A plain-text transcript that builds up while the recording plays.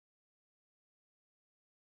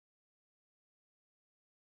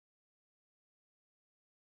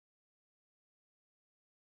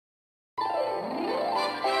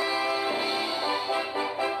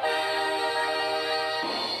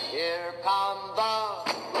the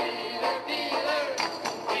wheeler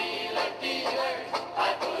dealer,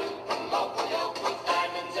 highfalutin local yokels,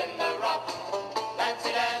 diamonds in the rough,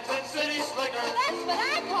 fancy dancing city slickers. That's what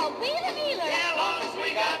I call wheeler dealer. Yeah, long as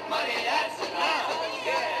we got money, that's enough.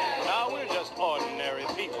 Yeah. Now, we're just ordinary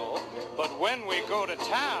people, but when we go to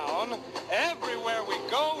town, everywhere we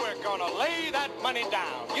go, we're gonna lay that money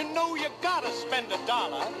down. You know you gotta spend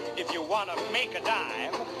 $1 if you wanna make a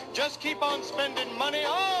dime. Just keep on spending money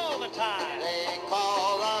all the time. They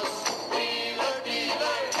call us wheeler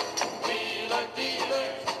dealers,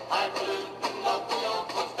 highfalutin local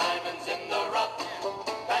yokels, diamonds in the rough,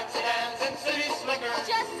 fancy dancing city slickers.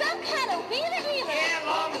 Just some kind of wheeler dealer. Yeah,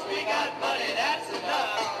 long as we got money, that's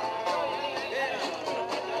enough.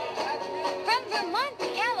 From Vermont to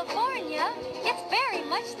California, it's very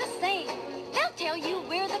much the same. They'll tell you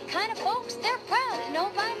we're the kind of folks they're proud to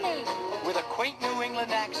know by name. With a quaint New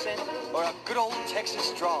England accent or a good old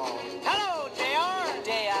Texas drawl. Hello, J.R.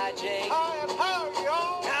 J.I.J. How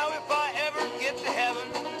y'all? Now, if I ever get to heaven,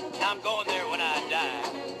 I'm going there when I die.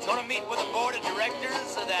 Gonna meet with the board of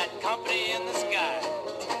directors of that company in the sky.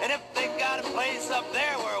 And if they got a place up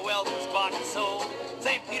there where wealth is bought and sold,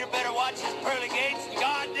 St. Peter better watch his pearly gates.